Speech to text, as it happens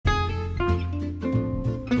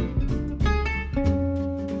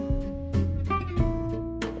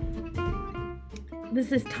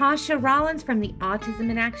This is Tasha Rollins from the Autism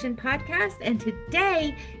in Action podcast, and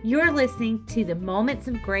today you're listening to the Moments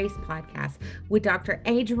of Grace podcast with Dr.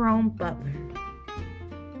 A. Jerome Butler.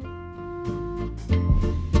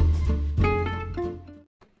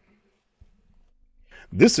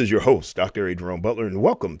 This is your host, Dr. A. Jerome Butler, and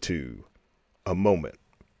welcome to A Moment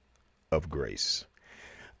of Grace.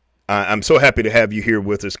 I'm so happy to have you here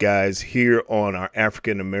with us, guys, here on our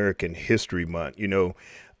African American History Month.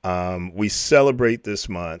 We celebrate this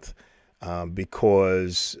month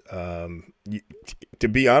because, to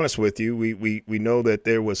be honest with you, we know that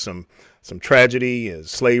there was some tragedy and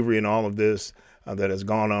slavery and all of this that has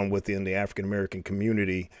gone on within the African American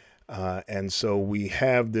community. And so we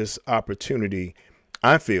have this opportunity,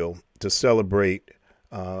 I feel, to celebrate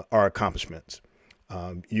our accomplishments.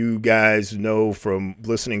 You guys know from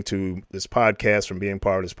listening to this podcast, from being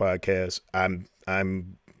part of this podcast,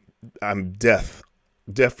 I'm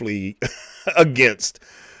definitely against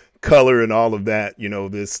color and all of that.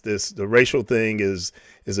 The racial thing is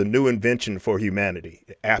a new invention for humanity.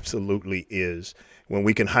 It absolutely is. When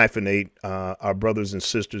we can hyphenate our brothers and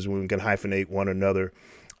sisters, when we can hyphenate one another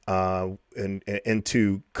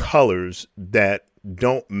into colors that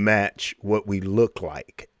don't match what we look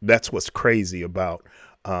like. That's what's crazy about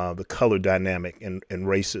the color dynamic and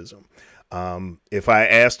racism. If I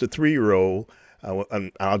asked a 3-year-old,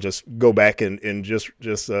 I'll just go back and just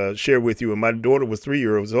share with you. When my daughter was 3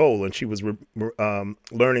 years old and she was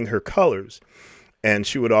learning her colors, and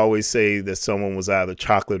she would always say that someone was either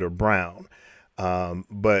chocolate or brown.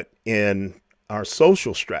 But in our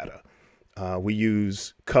social strata, we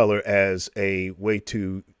use color as a way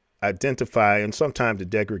to identify and sometimes to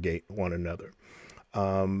degrade one another.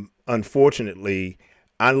 Unfortunately,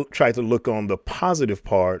 I try to look on the positive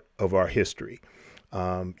part of our history.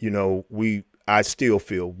 I still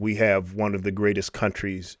feel we have one of the greatest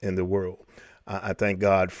countries in the world. I thank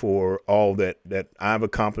God for all that I've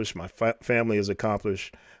accomplished, my family has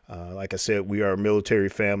accomplished. Like I said, we are a military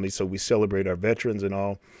family, so we celebrate our veterans and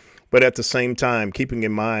all. But at the same time, keeping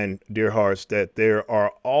in mind, dear hearts, that there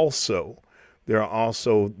are also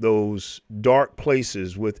those dark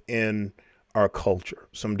places within our culture,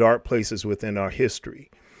 some dark places within our history.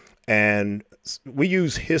 And we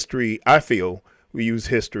use history, I feel,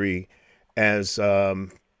 as a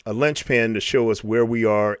linchpin to show us where we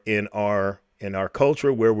are in our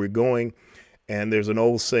culture, where we're going. And there's an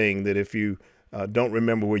old saying that if you don't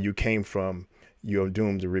remember where you came from, you're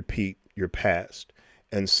doomed to repeat your past.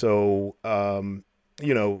 And so,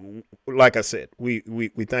 like I said, we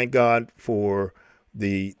thank God for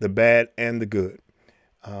the bad and the good.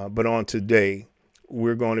 But on today,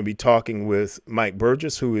 we're going to be talking with Mike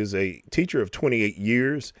Burgess, who is a teacher of 28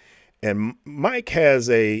 years. And Mike is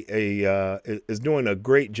doing a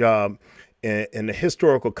great job in the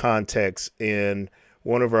historical context in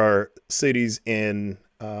one of our cities in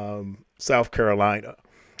South Carolina.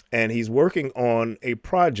 And he's working on a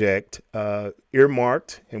project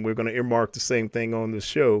earmarked, and we're going to earmark the same thing on the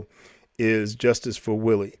show, is Justice for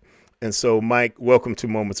Willie. And so, Mike, welcome to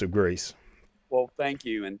Moments of Grace. Well, thank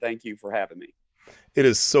you, and thank you for having me. It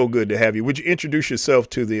is so good to have you. Would you introduce yourself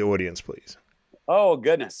to the audience, please? Oh,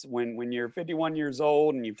 goodness. When you're 51 years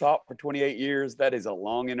old and you've taught for 28 years, that is a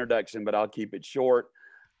long introduction, but I'll keep it short.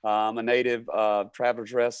 I'm a native of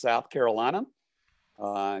Travelers Rest, South Carolina.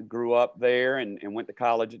 Grew up there and went to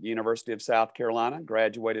college at the University of South Carolina,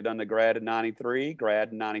 graduated undergrad in 93,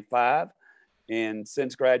 grad in 95. And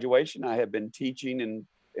since graduation, I have been teaching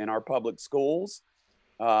in our public schools.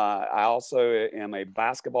 I also am a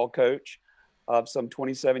basketball coach of some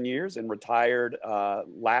 27 years and retired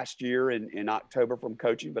last year in October from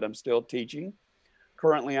coaching, but I'm still teaching.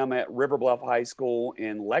 Currently, I'm at River Bluff High School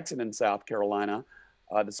in Lexington, South Carolina.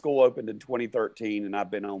 The school opened in 2013, and I've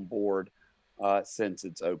been on board since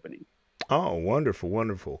its opening. Oh, wonderful,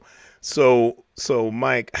 wonderful. So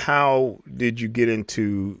Mike, how did you get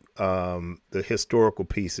into the historical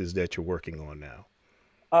pieces that you're working on now?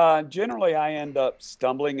 Generally, I end up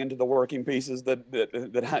stumbling into the working pieces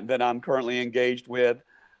that I'm currently engaged with.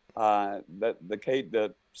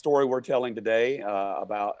 The story we're telling today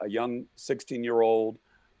about a young 16-year-old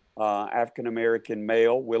African American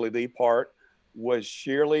male, Willie Lee Part, was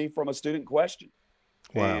sheerly from a student question.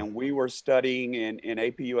 Wow. And we were studying in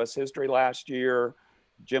AP US history last year,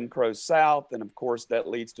 Jim Crow South, and of course that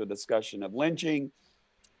leads to a discussion of lynching.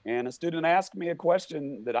 And a student asked me a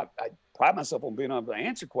question that I pride myself on being able to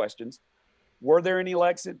answer questions. Were there any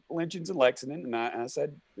lynchings in Lexington? And I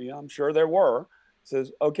said, I'm sure there were.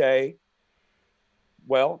 Says, okay,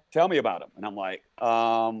 well, tell me about them. And I'm like,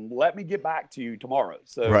 let me get back to you tomorrow.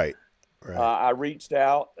 So right. Right. I reached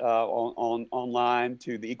out online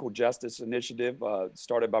to the Equal Justice Initiative,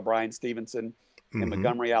 started by Brian Stevenson in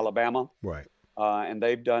Montgomery, Alabama. Right. And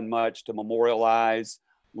they've done much to memorialize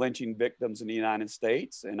lynching victims in the United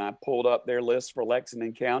States. And I pulled up their list for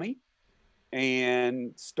Lexington County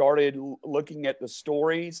and started looking at the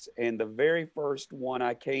stories. And the very first one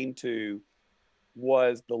I came to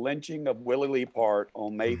was the lynching of Willie Lee Part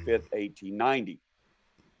on May 5th, 1890.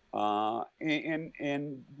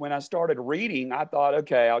 And when I started reading, I thought,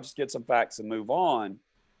 okay, I'll just get some facts and move on.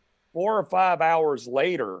 4 or 5 hours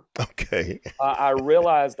later, Okay. I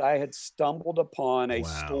realized I had stumbled upon a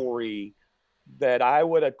Wow. story that I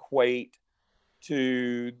would equate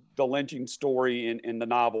to the lynching story in the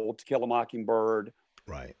novel To Kill a Mockingbird,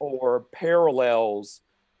 Right. or parallels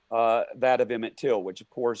that of Emmett Till, which of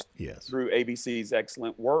course, Yes. through ABC's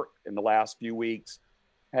excellent work in the last few weeks,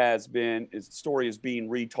 his story is being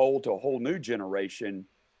retold to a whole new generation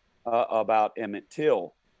about Emmett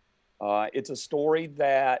Till. It's a story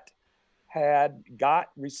that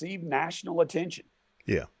received national attention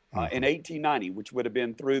Yeah. in 1890, which would have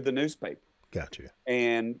been through the newspaper. Gotcha.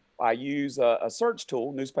 And I use a search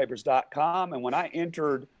tool, newspapers.com. And when I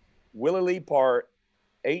entered Willie Lee Part,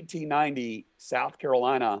 1890, South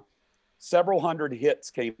Carolina, several hundred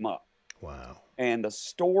hits came up. Wow. And the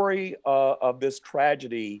story of this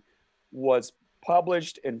tragedy was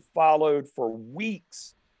published and followed for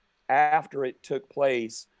weeks after it took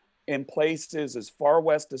place in places as far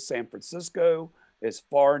west as San Francisco, as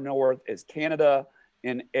far north as Canada,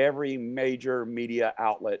 in every major media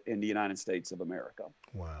outlet in the United States of America.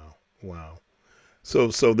 Wow. Wow. So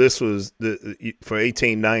this was for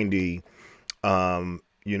 1890,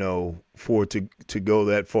 you know, for to go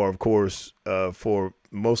that far, of course, for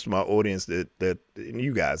most of my audience that and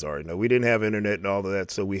you guys already know, we didn't have internet and all of that.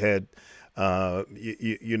 So we had,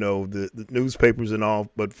 you know, the newspapers and all,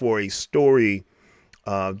 but for a story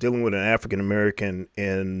dealing with an African-American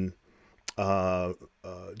in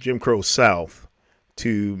Jim Crow South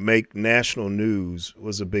to make national news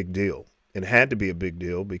was a big deal. It had to be a big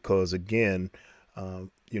deal because, again,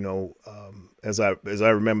 you know, as I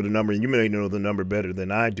remember the number, and you may know the number better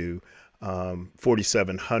than I do,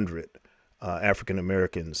 4,700 African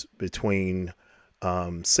Americans between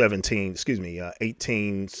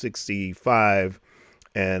 1865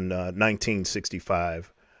 and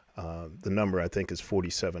 1965. The number I think is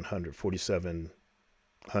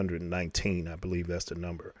 4,719, I believe that's the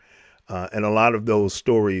number. And a lot of those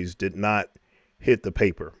stories did not hit the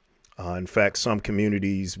paper. In fact, some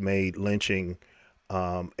communities made lynching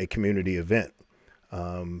a community event,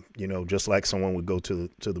 you know, just like someone would go to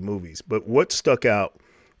the movies. But what stuck out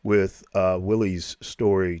with Willie's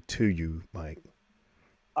story to you, Mike?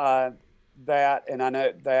 That, and I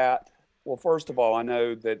know that, well, first of all, I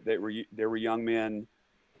know that there were young men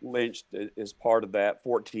lynched as part of that,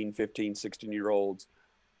 14, 15, 16-year-olds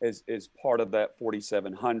as part of that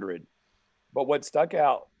 4,700. But what stuck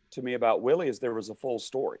out to me about Willie is there was a full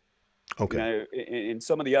story. Okay. You know, in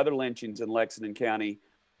some of the other lynchings in Lexington County,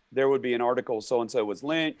 there would be an article, so-and-so was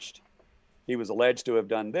lynched, he was alleged to have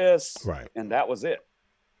done this, right, and that was it.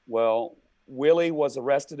 Well, Willie was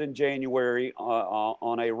arrested in January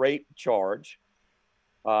on a rape charge.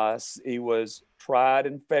 He was tried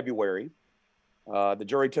in February. The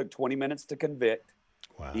jury took 20 minutes to convict,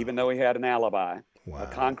 wow, even though he had an alibi, wow, a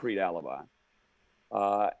concrete alibi.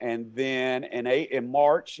 And then in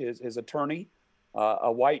March, his attorney,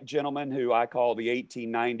 a white gentleman who I call the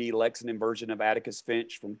 1890 Lexington version of Atticus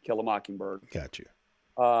Finch from Kill a Mockingbird, got you,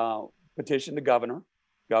 petitioned the governor.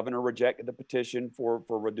 Governor rejected the petition for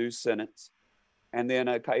reduced sentence. And then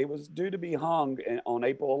it was due to be hung on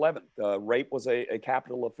April 11th. Rape was a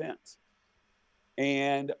capital offense.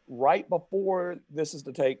 And right before this is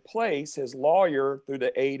to take place, his lawyer, through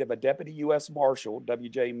the aid of a deputy U.S. Marshal,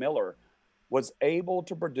 W.J. Miller, was able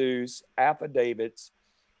to produce affidavits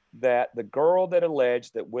that the girl that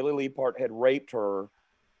alleged that Willie Lee Part had raped her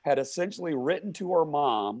had essentially written to her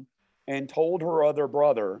mom and told her older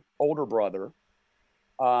brother,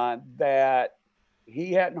 that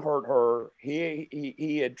he hadn't hurt her.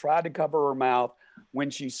 He had tried to cover her mouth when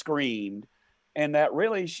she screamed, and that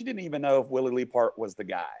really she didn't even know if Willie Lee Part was the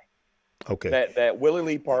guy. Okay. That Willie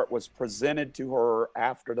Lee Part was presented to her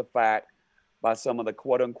after the fact by some of the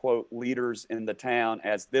quote unquote leaders in the town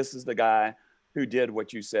as this is the guy who did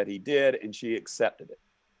what you said he did, and she accepted it.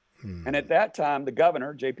 And at that time, the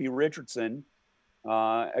governor, J.P. Richardson,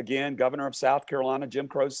 again, governor of South Carolina, Jim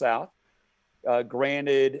Crow South,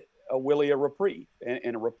 granted Willie a reprieve,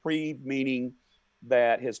 and a reprieve meaning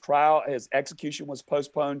that his execution was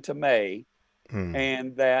postponed to May,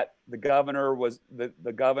 and that the governor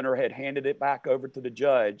had handed it back over to the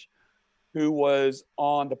judge who was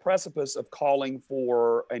on the precipice of calling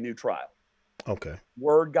for a new trial. Okay.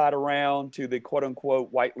 Word got around to the quote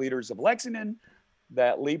unquote white leaders of Lexington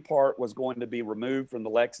that Leapart was going to be removed from the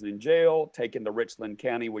Lexington jail, taken to Richland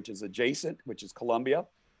County, which is adjacent, which is Columbia,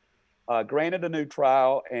 granted a new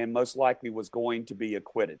trial, and most likely was going to be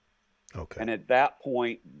acquitted. Okay. And at that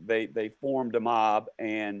point, they formed a mob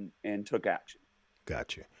and took action.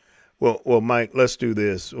 Gotcha. Well, Mike, let's do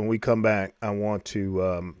this. When we come back, I want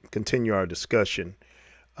to continue our discussion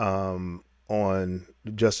on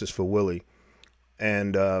Justice for Willie,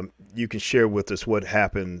 and you can share with us what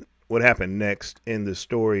happened next in the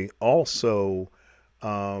story. Also,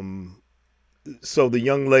 so the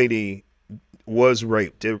young lady was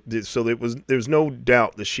raped. So there's no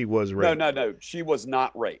doubt that she was raped. No. She was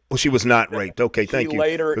not raped. Well, she was not raped. Okay, thank you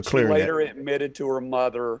for clearing that. She later admitted to her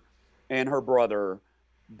mother and her brother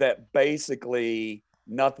that basically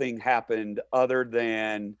nothing happened other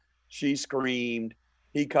than she screamed,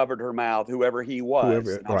 he covered her mouth, whoever he was.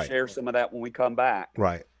 And I'll share some of that when we come back.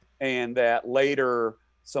 Right. And that later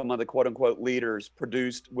some of the quote unquote leaders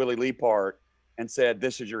produced Willie Leapart and said,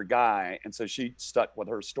 this is your guy. And so she stuck with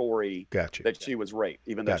her story that she was raped,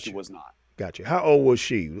 even though she was not. Gotcha. How old was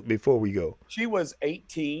she before we go? She was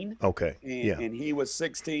 18. Okay. And he was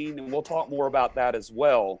 16. And we'll talk more about that as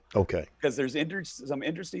well. Okay. Because there's some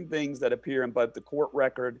interesting things that appear in both the court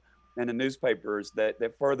record and the newspapers that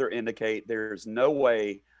further indicate there's no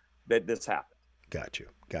way that this happened. Gotcha.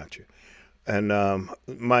 And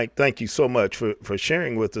Mike, thank you so much for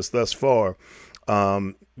sharing with us thus far.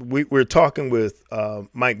 We're talking with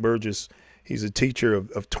Mike Burgess. He's a teacher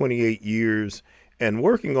of 28 years and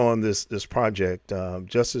working on this project,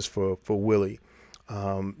 Justice for Willie,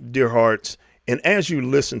 Dear Hearts. And as you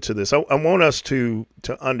listen to this, I want us to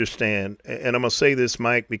understand, and I'm gonna say this,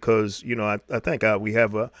 Mike, because I think we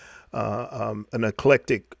have an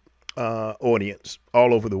eclectic audience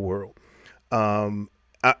all over the world.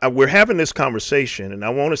 We're having this conversation, and I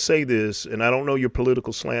want to say this, and I don't know your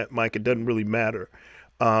political slant, Mike. It doesn't really matter.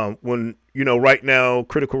 When right now,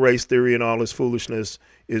 critical race theory and all this foolishness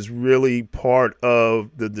is really part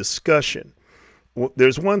of the discussion.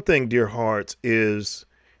 There's one thing, Dear Hearts, is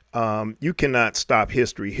you cannot stop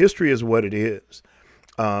history. History is what it is.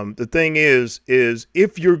 The thing is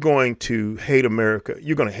if you're going to hate America,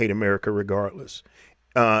 you're going to hate America regardless.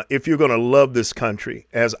 If you're going to love this country,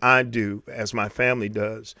 as I do, as my family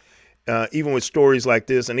does, even with stories like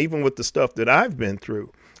this, and even with the stuff that I've been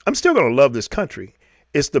through, I'm still going to love this country.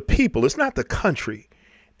 It's the people. It's not the country.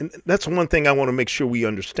 And that's one thing I want to make sure we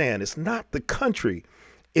understand. It's not the country.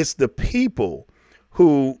 It's the people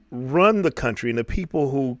who run the country and the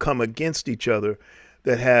people who come against each other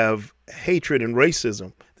that have hatred and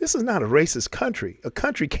racism. This is not a racist country. A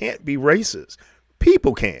country can't be racist.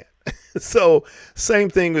 People can. So same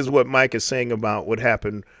thing as what Mike is saying about what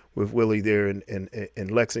happened with Willie there in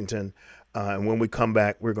Lexington. And when we come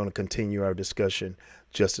back, we're going to continue our discussion,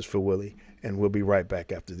 Justice for Willie, and we'll be right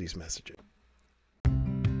back after these messages.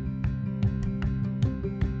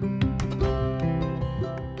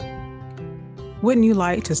 Wouldn't you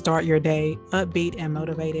like to start your day upbeat and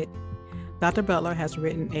motivated? Dr. Butler has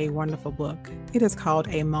written a wonderful book. It is called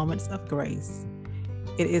A Moments of Grace.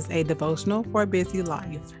 It is a devotional for a busy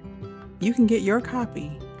life. You can get your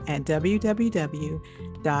copy at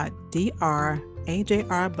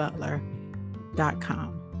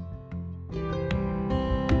www.drajrbutler.com.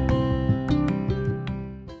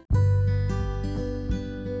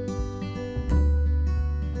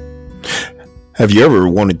 Have you ever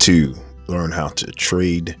wanted to learn how to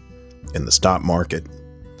trade in the stock market,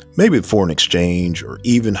 maybe foreign exchange, or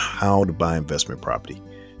even how to buy investment property?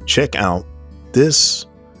 Check out this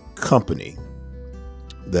company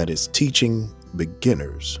that is teaching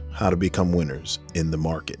beginners how to become winners in the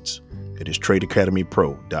markets. It is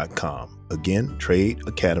tradeacademypro.com. Again,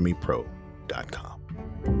 tradeacademypro.com.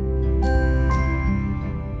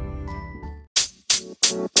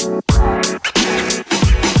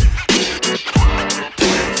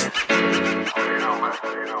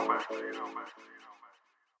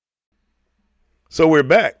 So we're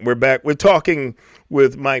back. We're talking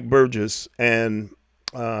with Mike Burgess, and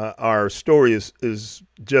our story is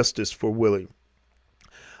Justice for Willie.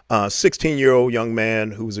 16-year-old young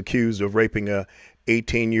man who was accused of raping a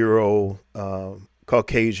 18-year-old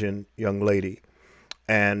Caucasian young lady,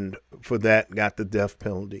 and for that got the death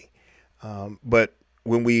penalty. But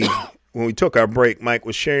when we took our break, Mike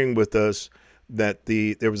was sharing with us that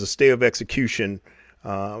there was a stay of execution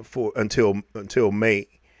for until May,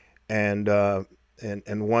 and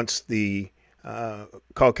once the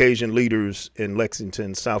Caucasian leaders in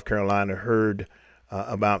Lexington, South Carolina, heard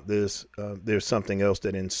about this, there's something else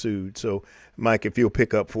that ensued. So, Mike, if you'll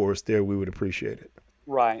pick up for us there, we would appreciate it.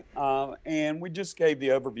 Right. And we just gave the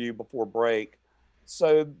overview before break.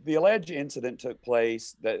 So the alleged incident took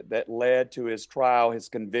place that led to his trial, his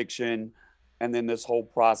conviction, and then this whole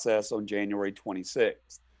process on January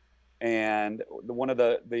 26th. And one of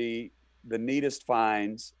the neatest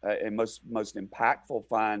finds and most impactful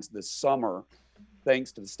finds this summer,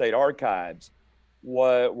 thanks to the state archives,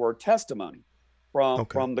 were testimony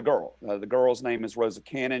from the girl. The girl's name is Rosa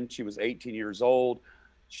Cannon. She was 18 years old.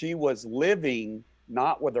 She was living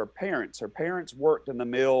not with her parents. Her parents worked in the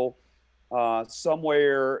mill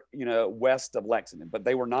somewhere, west of Lexington, but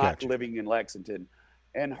they were not living in Lexington.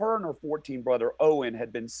 And her and her 14 brother Owen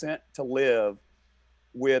had been sent to live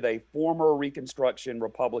with a former Reconstruction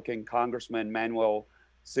Republican Congressman, Manuel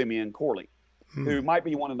Simeon Corley, who might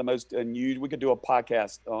be one of the most unusual. We could do a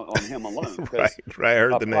podcast on him alone. Right. I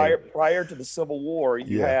heard the name. Prior to the Civil War,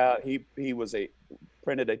 he was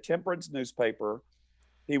printed a temperance newspaper.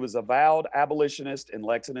 He was a vowed abolitionist in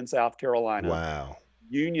Lexington, South Carolina. Wow.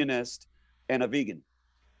 Unionist and a vegan.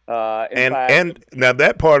 And now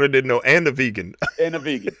that part I didn't know. And a vegan. And a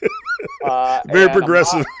vegan. Very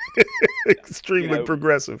progressive. Extremely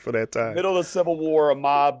progressive for that time. Middle of the Civil War, a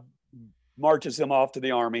mob marches him off to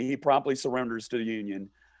the army. He promptly surrenders to the Union.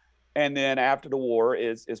 And then after the war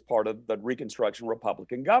is part of the Reconstruction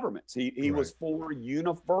Republican governments. He was for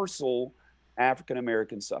universal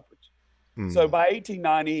African-American suffrage. So by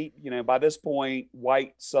 1890, by this point,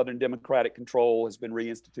 white Southern Democratic control has been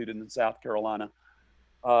reinstituted in South Carolina.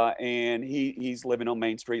 And he's living on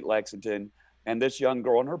Main Street, Lexington. And this young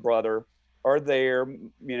girl and her brother are there.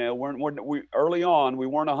 We early on, we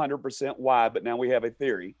weren't 100% why, but now we have a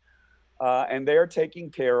theory. And they're taking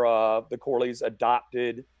care of the Corleys'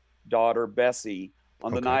 adopted daughter, Bessie,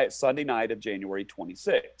 on the Sunday night of January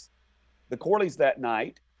 26th. The Corleys that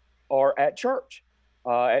night are at church,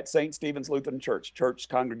 at St. Stephen's Lutheran Church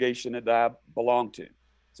congregation that I belong to.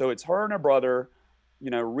 So it's her and her brother,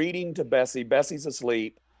 reading to Bessie. Bessie's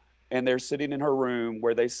asleep, and they're sitting in her room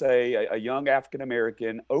where they say a young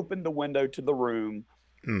African-American opened the window to the room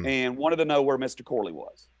and wanted to know where Mr. Corley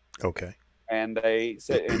was. Okay. And they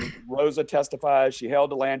said, and Rosa testifies, she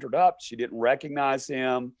held the lantern up. She didn't recognize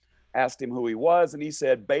him, asked him who he was. And he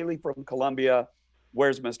said, Bailey from Columbia,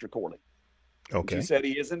 where's Mr. Corley? Okay. And she said,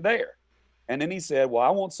 he isn't there. And then he said, well, I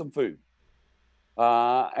want some food.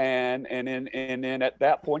 And then at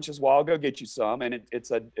that point, she says, well, I'll go get you some. And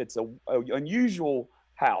it's a unusual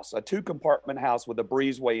house, a 2-compartment house with a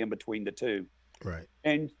breezeway in between the two. Right.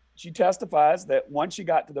 And she testifies that once she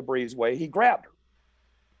got to the breezeway, he grabbed her.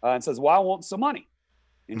 And says, well, I want some money.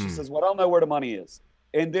 And she says, well, I don't know where the money is.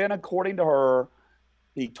 And then according to her,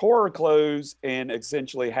 he tore her clothes and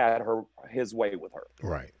essentially had his way with her.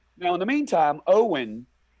 Right. Now, in the meantime, Owen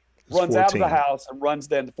runs 14. Out of the house and runs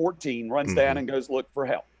down to 14, runs down and goes look for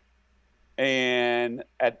help. And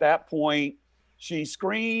at that point, she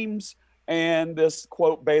screams, and this,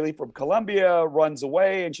 quote, Bailey from Columbia runs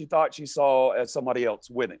away, and she thought she saw somebody else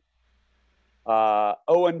with him.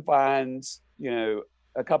 Owen finds,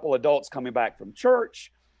 a couple adults coming back from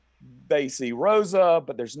church. They see Rosa,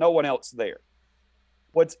 but there's no one else there.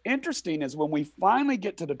 What's interesting is when we finally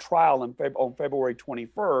get to the trial on February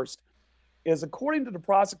 21st, is according to the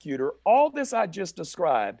prosecutor, all this I just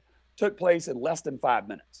described took place in less than 5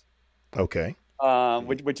 minutes. Okay.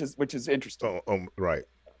 Which is interesting. Right.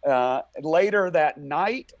 Later that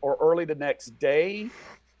night or early the next day,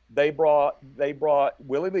 they brought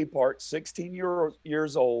Willie Leapart, 16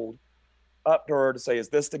 years old, up to her to say, is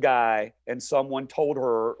this the guy? And someone told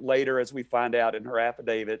her later, as we find out in her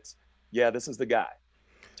affidavits, yeah, this is the guy.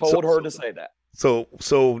 Told her to say that.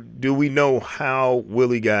 So do we know how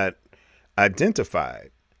Willie got identified?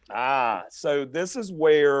 So this is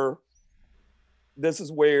where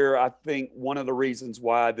I think one of the reasons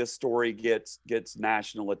why this story gets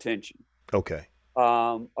national attention. Okay.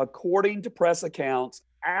 According to press accounts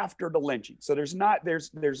after the lynching. So there's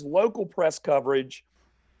local press coverage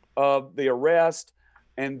of the arrest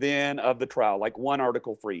and then of the trial, like one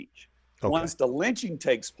article for each. Okay. Once the lynching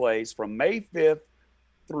takes place from May 5th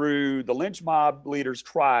through the lynch mob leader's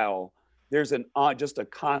trial, there's just a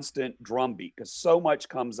constant drumbeat because so much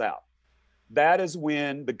comes out. That is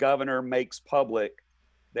when the governor makes public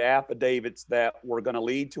the affidavits that were going to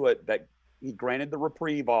lead to it, that he granted the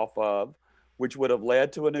reprieve off of, which would have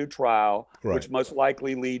led to a new trial, right, which most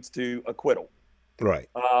likely leads to acquittal. Right.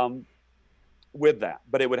 With that,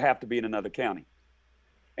 but it would have to be in another county.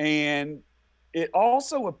 And it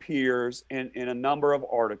also appears in a number of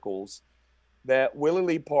articles that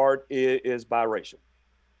Willie Leapart is biracial.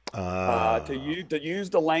 To use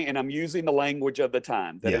the and I'm using the language of the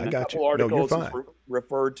time that Yeah, in I a got you. couple No, you're articles is fine.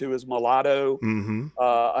 referred to as mulatto. Mm-hmm.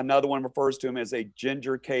 Another one refers to him as a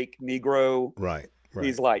ginger cake Negro. Right. Right.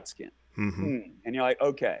 He's light skinned. Mm-hmm. And you're like,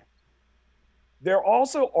 okay. There are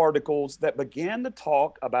also articles that began to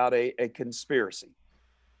talk about a conspiracy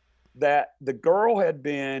that the girl had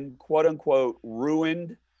been, quote unquote,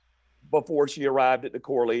 ruined before she arrived at the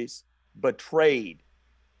Corleys, betrayed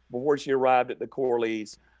before she arrived at the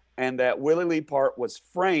Corleys, and that Willie Lee Park was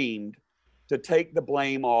framed to take the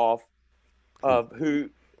blame off of who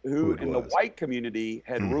in the white community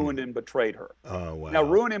had ruined and betrayed her. Oh, wow. Now,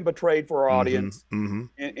 ruined and betrayed for our audience Mm-hmm.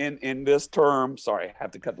 in this term. Sorry, I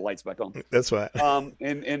have to cut the lights back on. That's right.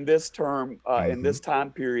 In this term, in this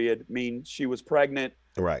time period, means she was pregnant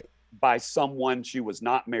Right. by someone she was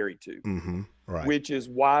not married to. Mm-hmm. Right. Which is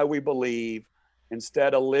why we believe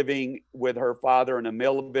instead of living with her father in a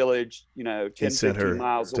mill village, 10, 15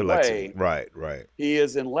 miles away, Lexington. Right. He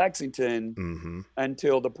is in Lexington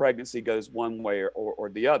until the pregnancy goes one way or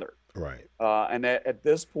the other. Right. And at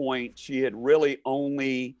this point, she had really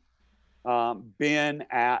only been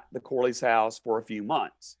at the Corley's house for a few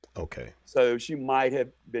months. Okay. So she might have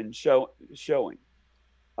been showing.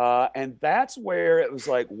 And that's where it was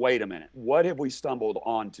like, wait a minute, what have we stumbled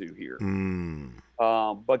onto here?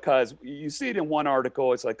 Because you see it in one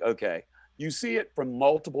article, it's like, okay, you see it from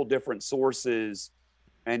multiple different sources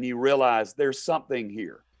and you realize there's something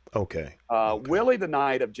here. Okay. Willie, the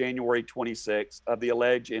night of January 26th of the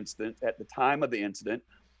alleged incident, at the time of the incident,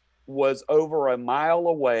 was over a mile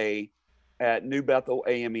away at New Bethel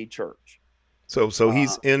AME Church. So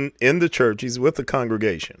he's in the church. He's with the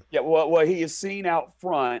congregation. Yeah, well, he is seen out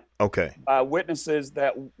front. Okay. By witnesses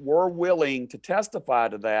that were willing to testify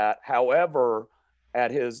to that. However, at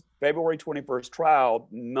his February 21st trial,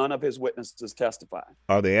 none of his witnesses testified.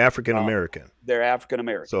 Are they African American? They're African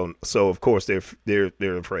American. So of course they're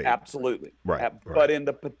afraid. Absolutely. Right. But in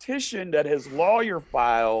the petition that his lawyer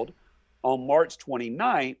filed on March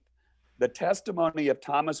 29th, the testimony of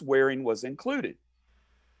Thomas Waring was included.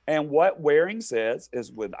 And what Waring says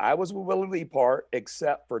is, I was with Willie Lee Park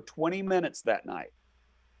except for 20 minutes that night,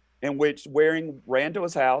 in which Waring ran to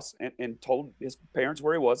his house and told his parents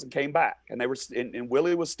where he was and came back. And and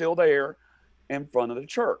Willie was still there in front of the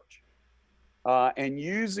church. And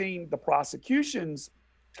using the prosecution's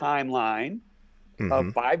timeline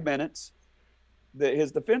of 5 minutes,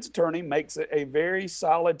 his defense attorney makes it a very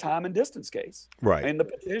solid time and distance case. Right. In the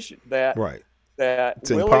petition that it's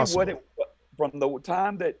Willie impossible. from the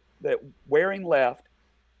time that Waring left,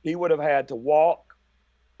 he would have had to walk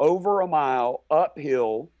over a mile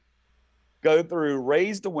uphill, go through,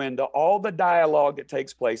 raise the window, all the dialogue that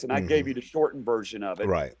takes place, and I gave you the shortened version of it.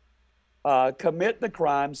 Right. Commit the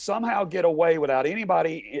crime, somehow get away without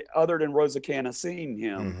anybody other than Rosicana seeing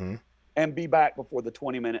him, and be back before the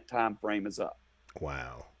 20-minute time frame is up.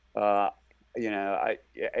 Wow. I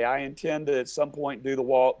intend to at some point do the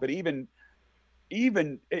walk, but even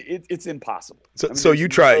it's impossible. So you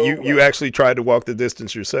tried. You actually tried to walk the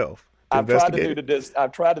distance yourself. I've tried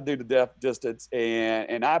to do the distance,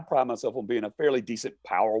 and I pride myself on being a fairly decent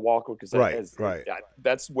power walker because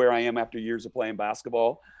that's where I am after years of playing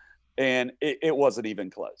basketball, and it wasn't even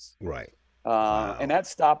close. Right. And that's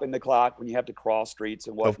stopping the clock when you have to cross streets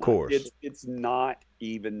and whatnot. Of course, it's not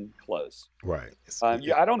even close. Right.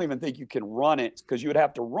 I don't even think you can run it because you would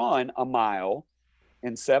have to run a mile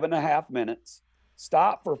in 7.5 minutes.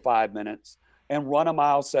 Stop for 5 minutes and run a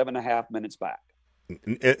mile 7.5 minutes back.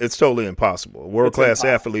 It's totally impossible. A world-class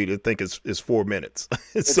athlete, I think it's 4 minutes.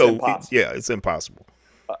 It's impossible. It's impossible.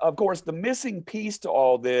 Of course, the missing piece to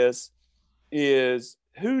all this is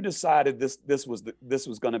who decided this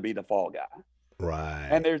was going to be the fall guy. Right.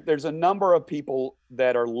 And there's a number of people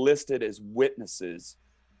that are listed as witnesses,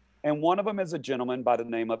 and one of them is a gentleman by the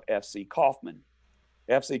name of F.C. Kaufman.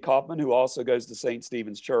 F.C. Kaufman, who also goes to St.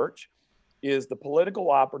 Stephen's Church, is the political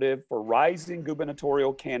operative for rising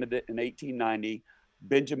gubernatorial candidate in 1890,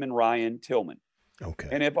 Benjamin Ryan Tillman. Okay.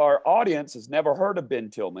 And if our audience has never heard of Ben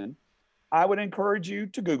Tillman, I would encourage you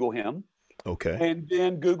to Google him. Okay. And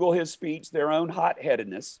then Google his speech, Their Own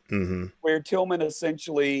Hot-Headedness, where Tillman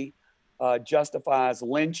essentially justifies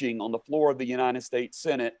lynching on the floor of the United States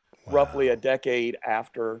Senate roughly a decade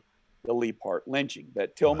after the Lee Park lynching.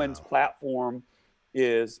 That Tillman's platform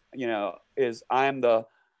is I am the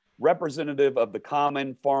representative of the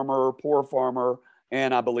common farmer, poor farmer,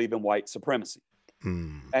 and I believe in white supremacy.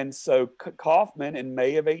 And so Kaufman, in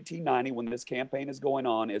May of 1890, when this campaign is going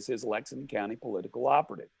on, is his Lexington County political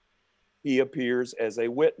operative. He appears as a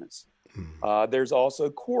witness. There's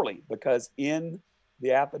also Corley, because in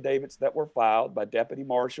the affidavits that were filed by Deputy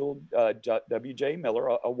Marshal W.J. Miller,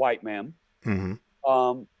 a white man.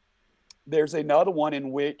 Mm-hmm. There's another one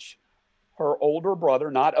in which her older brother,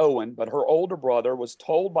 not Owen, but her older brother was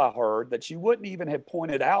told by her that she wouldn't even have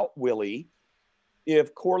pointed out Willie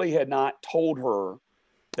if Corley had not told her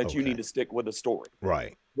that you need to stick with the story.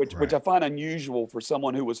 Right. Which I find unusual for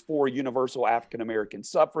someone who was for universal African-American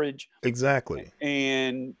suffrage. Exactly.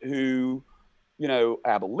 And who,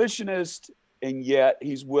 abolitionist, and yet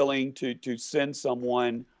he's willing to send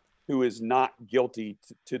someone who is not guilty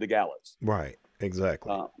to the gallows. Right.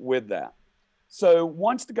 Exactly. With that. So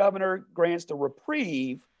once the governor grants the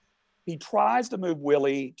reprieve, he tries to move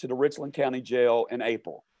Willie to the Richland County Jail in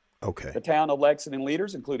April. Okay. The town of Lexington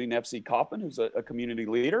leaders, including F.C. Kaufman, who's a community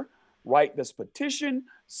leader, write this petition,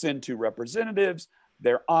 send 2 representatives.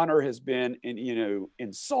 Their honor has been,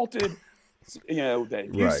 insulted. That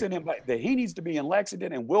you send him back, that he needs to be in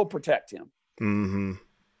Lexington, and we'll protect him. Mm-hmm.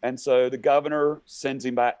 And so the governor sends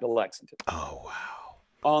him back to Lexington. Oh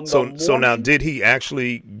wow! So now, did he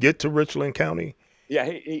actually get to Richland County? Yeah,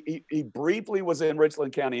 he briefly was in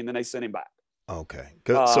Richland County, and then they sent him back. Okay.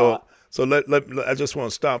 So I just want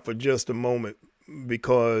to stop for just a moment,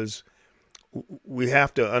 because we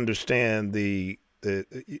have to understand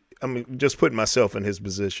just putting myself in his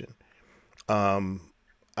position.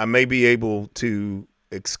 I may be able to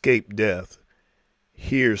escape death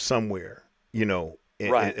here somewhere,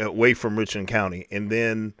 away from Richland County, and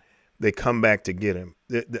then they come back to get him.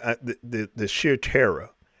 The sheer terror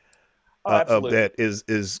of that is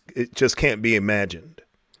it just can't be imagined.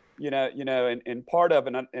 And part of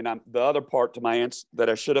it, and the other part to my answer that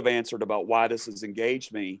I should have answered about why this has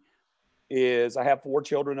engaged me is I have 4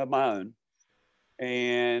 children of my own,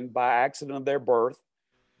 and by accident of their birth,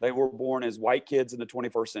 they were born as white kids in the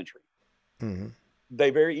 21st century. Mm-hmm. They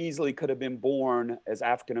very easily could have been born as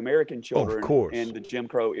African-American children in the Jim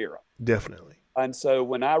Crow era. Definitely. And so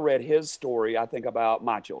when I read his story, I think about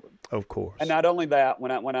my children. Of course. And not only that,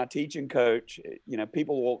 when I teach and coach,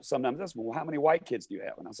 people will sometimes ask me, well, how many white kids do you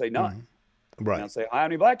have? And I say, none. Mm-hmm. Right. And I say, how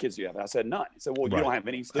many black kids do you have? And I said, none. He said, well, you don't have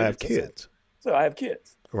any students. I have kids. So I have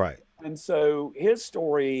kids. Right. And so his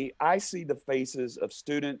story, I see the faces of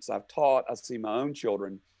students I've taught. I see my own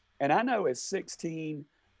children. And I know at 16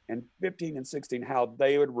 and 15 and 16, how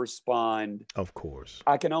they would respond. Of course.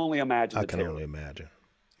 I can only imagine. Only imagine.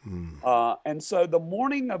 And so the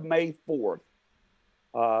morning of May 4th,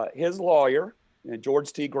 his lawyer,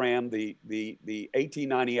 George T. Graham, the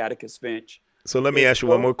 1890 Atticus Finch. So let me ask you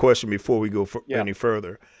one more question before we go any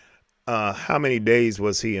further. How many days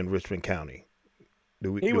was he in Richland County?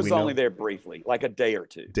 He was only there briefly, like a day or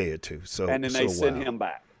two. So, and then they sent him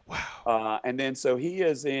back. Wow. And then so he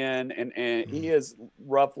is in, and he is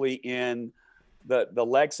roughly in the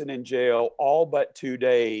Lexington jail all but 2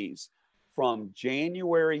 days from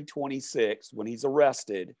January 26th, when he's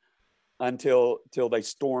arrested, until they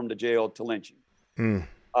stormed the jail to lynch him.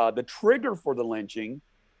 The trigger for the lynching.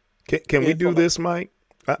 Can we do this, Mike?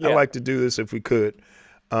 I'd like to do this if we could.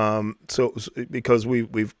 So because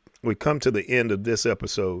we've come to the end of this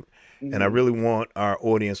episode, and I really want our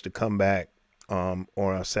audience to come back on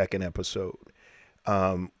our second episode.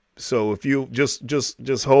 So if you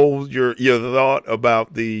just hold your thought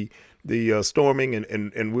about the storming,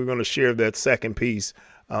 and we're going to share that second piece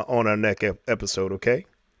on our next episode. Okay.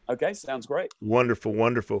 Okay. Sounds great. Wonderful.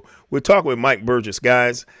 Wonderful. We're talking with Mike Burgess,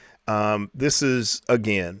 guys. This is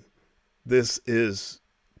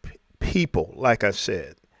people, like I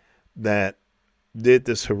said, that did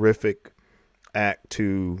this horrific act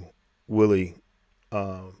to Willie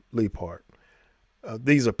Leapart.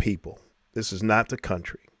 These are people. This is not the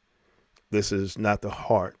country. This is not the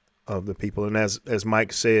heart of the people. And as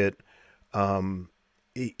Mike said,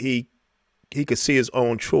 he could see his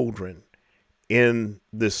own children in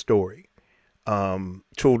this story,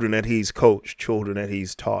 children that he's coached, children that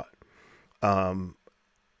he's taught.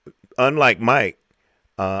 Unlike Mike,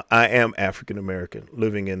 I am African American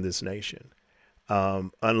living in this nation.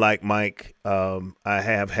 Unlike Mike, I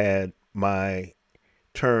have had my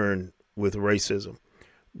turn with racism.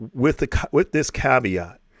 With this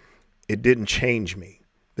caveat, it didn't change me,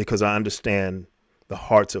 because I understand the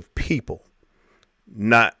hearts of people,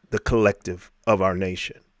 not the collective of our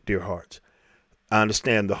nation, dear hearts. I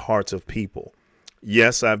understand the hearts of people.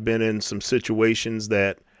 Yes, I've been in some situations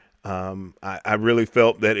that I really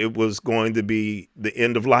felt that it was going to be the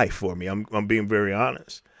end of life for me. I'm being very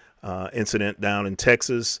honest. Incident down in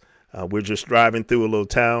Texas. We're just driving through a little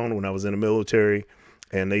town when I was in the military,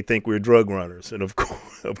 and they think we're drug runners. And of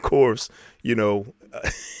course, they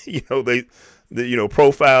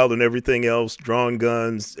profiled and everything else, drawn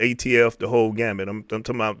guns, ATF, the whole gamut. I'm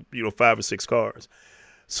talking about 5 or 6 cars.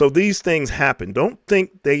 So these things happen. Don't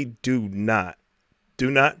think they do not. Do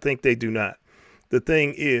not think they do not. The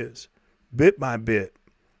thing is, bit by bit,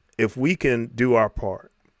 if we can do our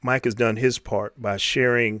part, Mike has done his part by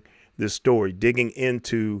sharing this story, digging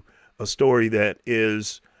into a story that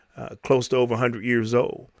is close to over 100 years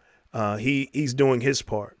old. He's doing his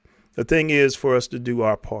part. The thing is for us to do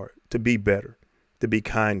our part, to be better, to be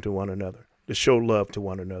kind to one another, to show love to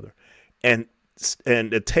one another, and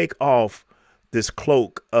to take off this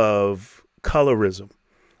cloak of colorism,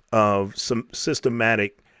 of some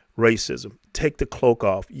systematic racism. Take the cloak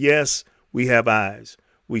off. Yes, we have eyes.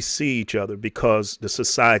 We see each other because the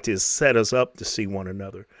society has set us up to see one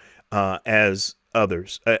another as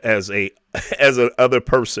others, as an other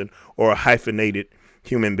person or a hyphenated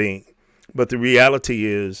human being. But the reality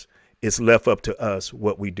is, it's left up to us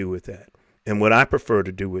what we do with that. And what I prefer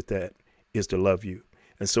to do with that is to love you.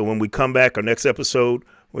 And so when we come back, our next episode,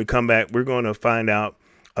 when we come back, we're going to find out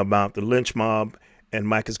about the lynch mob, and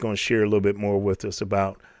Mike is going to share a little bit more with us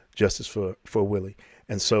about justice for Willie.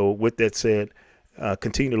 And so with that said,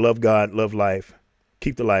 continue to love God, love life,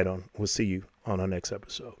 keep the light on. We'll see you on our next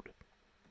episode.